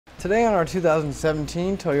Today on our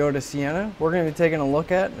 2017 Toyota Sienna, we're going to be taking a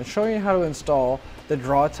look at and showing you how to install the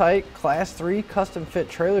Draw-Tite Class 3 Custom Fit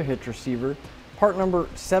Trailer Hitch Receiver, part number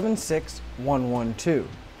 76112.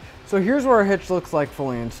 So here's what our hitch looks like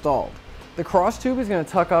fully installed. The cross tube is going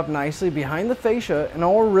to tuck up nicely behind the fascia, and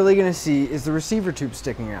all we're really going to see is the receiver tube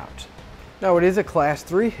sticking out. Now it is a Class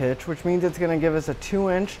 3 hitch, which means it's going to give us a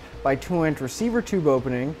 2-inch by 2-inch receiver tube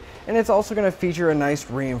opening, and it's also going to feature a nice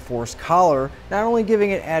reinforced collar, not only giving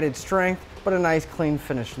it added strength, but a nice clean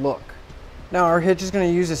finished look. Now our hitch is going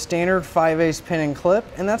to use a standard 5/8 pin and clip,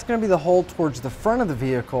 and that's going to be the hole towards the front of the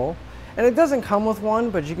vehicle, and it doesn't come with one,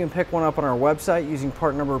 but you can pick one up on our website using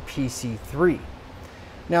part number PC3.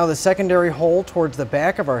 Now the secondary hole towards the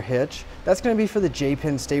back of our hitch, that's going to be for the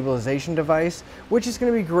J-pin stabilization device, which is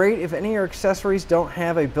going to be great if any of your accessories don't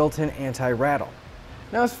have a built-in anti-rattle.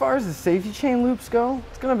 Now as far as the safety chain loops go,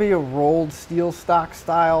 it's going to be a rolled steel stock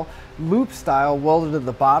style, loop style welded at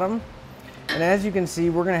the bottom. And as you can see,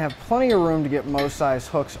 we're going to have plenty of room to get most size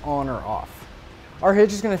hooks on or off. Our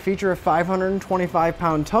hitch is going to feature a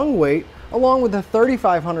 525-pound tongue weight along with a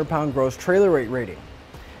 3,500-pound gross trailer weight rating.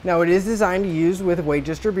 Now it is designed to use with weight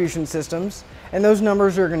distribution systems, and those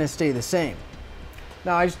numbers are going to stay the same.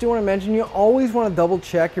 Now I just do want to mention, you always want to double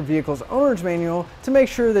check your vehicle's owner's manual to make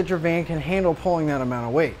sure that your van can handle pulling that amount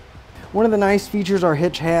of weight. One of the nice features our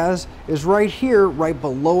hitch has is right here, right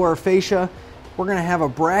below our fascia, we're going to have a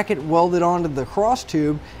bracket welded onto the cross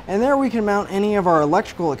tube, and there we can mount any of our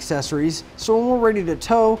electrical accessories, so when we're ready to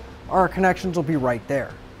tow, our connections will be right there.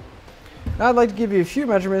 Now I'd like to give you a few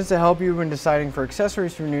measurements to help you when deciding for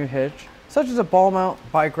accessories for your new hitch, such as a ball mount,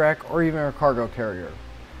 bike rack, or even a cargo carrier.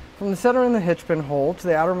 From the center in the hitch pin hole to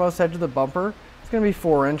the outermost edge of the bumper, it's going to be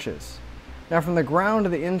 4 inches. Now from the ground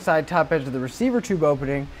to the inside top edge of the receiver tube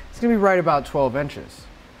opening, it's going to be right about 12 inches.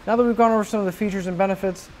 Now that we've gone over some of the features and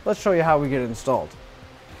benefits, let's show you how we get it installed.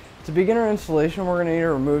 To begin our installation, we're going to need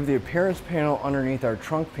to remove the appearance panel underneath our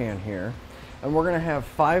trunk pan here, and we're going to have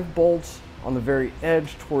 5 bolts on the very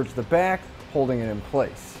edge towards the back, holding it in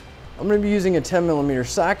place. I'm going to be using a 10mm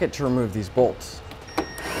socket to remove these bolts.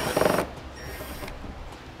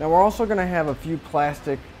 Now we're also going to have a few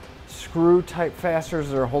plastic screw type fasteners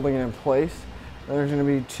that are holding it in place. And there's going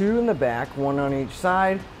to be 2 in the back, 1 on each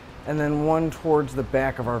side, and then 1 towards the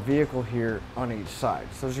back of our vehicle here on each side.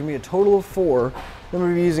 So there's going to be a total of 4. Then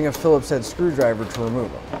we'll be using a Phillips head screwdriver to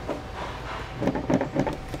remove them.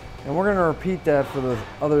 And we're going to repeat that for the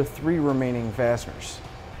other 3 remaining fasteners.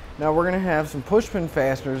 Now we're going to have some push pin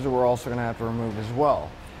fasteners that we're also going to have to remove as well.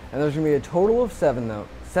 And there's going to be a total of 7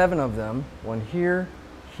 of them, 1 here,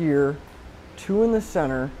 here, 2 in the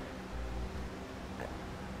center,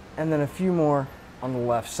 and then a few more on the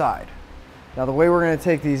left side. Now the way we're going to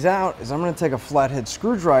take these out is I'm going to take a flathead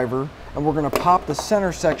screwdriver and we're going to pop the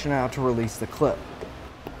center section out to release the clip.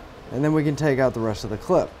 And then we can take out the rest of the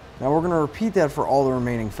clip. Now we're going to repeat that for all the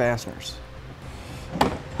remaining fasteners.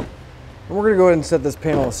 And we're going to go ahead and set this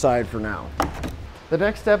panel aside for now. The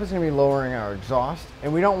next step is going to be lowering our exhaust,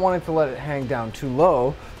 and we don't want it to let it hang down too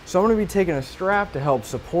low, so I'm going to be taking a strap to help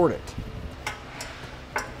support it.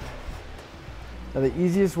 Now the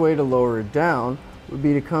easiest way to lower it down would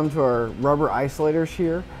be to come to our rubber isolators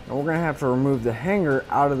here, and we're going to have to remove the hanger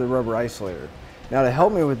out of the rubber isolator. Now to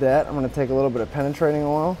help me with that, I'm going to take a little bit of penetrating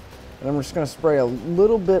oil, and I'm just going to spray a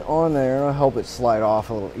little bit on there, and it'll help it slide off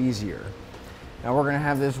a little easier. Now we're going to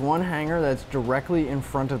have this one hanger that's directly in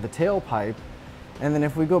front of the tailpipe, and then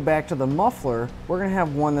if we go back to the muffler, we're going to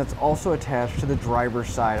have one that's also attached to the driver's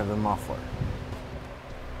side of the muffler.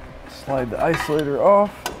 Slide the isolator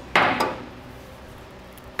off.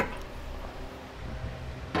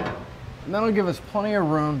 And that'll give us plenty of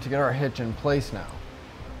room to get our hitch in place now.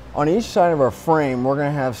 On each side of our frame, we're going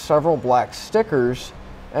to have several black stickers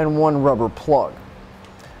and 1 rubber plug.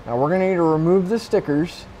 Now we're going to need to remove the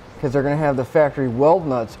stickers because they're going to have the factory weld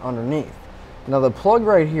nuts underneath. Now the plug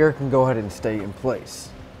right here can go ahead and stay in place.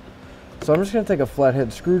 So I'm just going to take a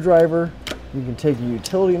flathead screwdriver. You can take a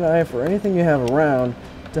utility knife or anything you have around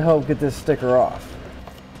to help get this sticker off.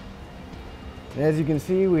 And as you can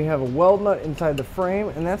see, we have a weld nut inside the frame,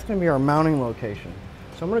 and that's going to be our mounting location.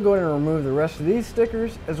 So I'm going to go ahead and remove the rest of these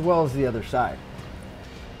stickers as well as the other side.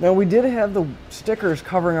 Now we did have the stickers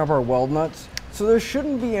covering up our weld nuts, so there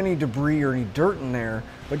shouldn't be any debris or any dirt in there,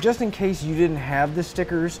 but just in case you didn't have the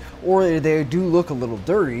stickers or they do look a little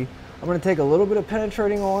dirty, I'm going to take a little bit of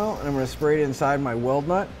penetrating oil and I'm going to spray it inside my weld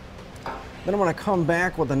nut. Then I'm going to come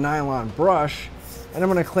back with a nylon brush and I'm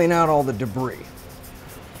going to clean out all the debris.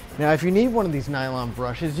 Now if you need one of these nylon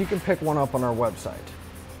brushes, you can pick one up on our website.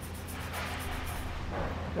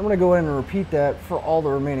 I'm going to go ahead and repeat that for all the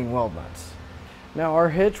remaining weld nuts. Now our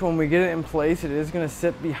hitch, when we get it in place, it is going to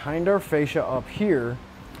sit behind our fascia up here.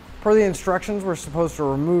 Per the instructions, we're supposed to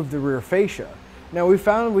remove the rear fascia. Now we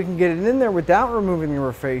found we can get it in there without removing the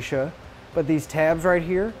rear fascia, but these tabs right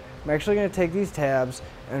here, I'm actually going to take these tabs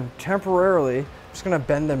and temporarily just going to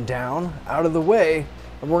bend them down out of the way,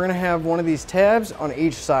 and we're going to have one of these tabs on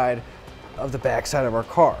each side of the back side of our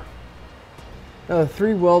car. Now the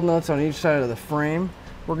 3 weld nuts on each side of the frame,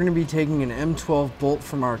 we're going to be taking an M12 bolt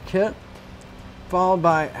from our kit, followed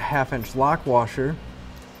by a 1/2 inch lock washer,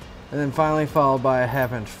 and then finally followed by a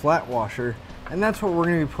 1/2 inch flat washer, and that's what we're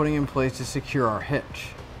going to be putting in place to secure our hitch.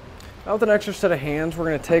 Now with an extra set of hands, we're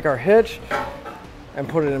going to take our hitch and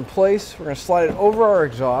put it in place. We're going to slide it over our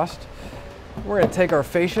exhaust. We're going to take our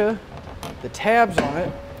fascia, the tabs on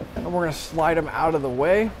it, and we're going to slide them out of the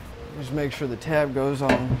way. Just make sure the tab goes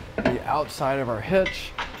on the outside of our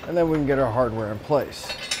hitch, and then we can get our hardware in place.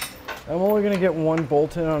 I'm only going to get 1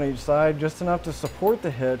 bolt in on each side, just enough to support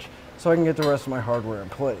the hitch so I can get the rest of my hardware in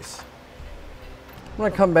place. I'm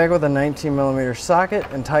going to come back with a 19mm socket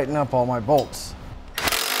and tighten up all my bolts.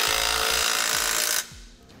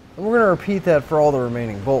 And we're going to repeat that for all the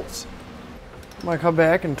remaining bolts. I'm going to come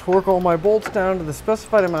back and torque all my bolts down to the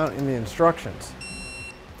specified amount in the instructions.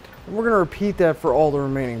 And we're going to repeat that for all the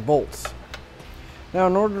remaining bolts. Now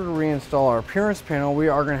in order to reinstall our appearance panel, we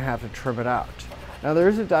are going to have to trim it out. Now there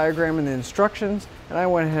is a diagram in the instructions, and I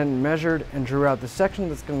went ahead and measured and drew out the section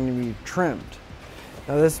that's going to be trimmed.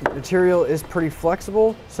 Now this material is pretty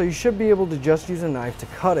flexible, so you should be able to just use a knife to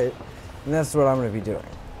cut it, and that's what I'm going to be doing.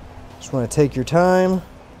 Just want to take your time,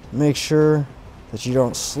 make sure that you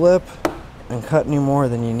don't slip and cut any more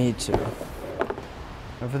than you need to.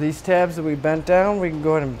 And for these tabs that we bent down, we can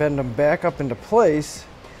go ahead and bend them back up into place,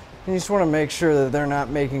 and you just want to make sure that they're not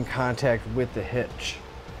making contact with the hitch.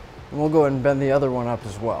 And we'll go ahead and bend the other one up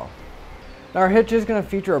as well. Now our hitch is going to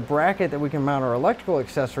feature a bracket that we can mount our electrical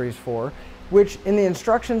accessories for, which in the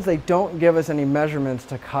instructions they don't give us any measurements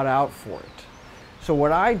to cut out for it. So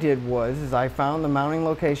what I did was I found the mounting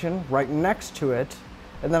location right next to it,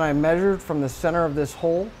 and then I measured from the center of this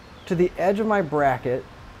hole to the edge of my bracket,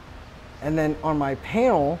 and then on my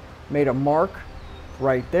panel made a mark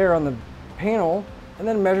right there on the panel, and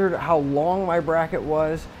then measured how long my bracket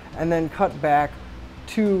was, and then cut back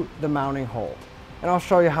to the mounting hole. And I'll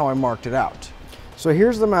show you how I marked it out. So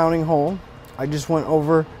here's the mounting hole. I just went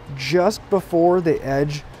over just before the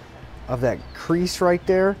edge of that crease right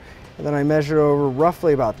there, and then I measured over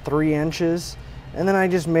roughly about 3 inches, and then I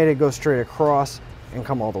just made it go straight across and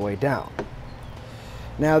come all the way down.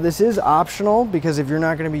 Now this is optional, because if you're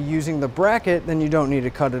not going to be using the bracket, then you don't need to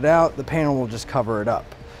cut it out. The panel will just cover it up.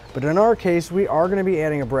 But in our case, we are going to be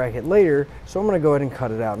adding a bracket later, so I'm going to go ahead and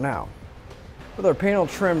cut it out now. With our panel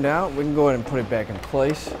trimmed out, we can go ahead and put it back in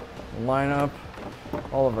place, line up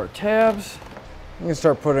all of our tabs. We can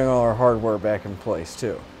start putting all our hardware back in place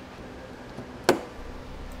too.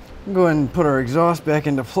 We'll go ahead and put our exhaust back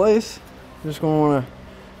into place. Just going to want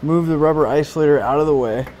to move the rubber isolator out of the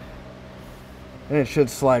way, and it should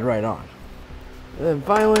slide right on. And then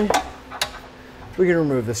finally, we can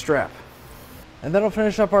remove the strap. And that'll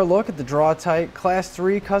finish up our look at the Draw-Tite Class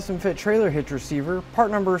 3 Custom Fit Trailer Hitch Receiver, part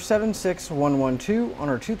number 76112 on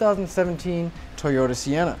our 2017 Toyota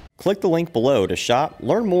Sienna. Click the link below to shop,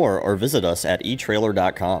 learn more, or visit us at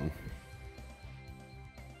etrailer.com.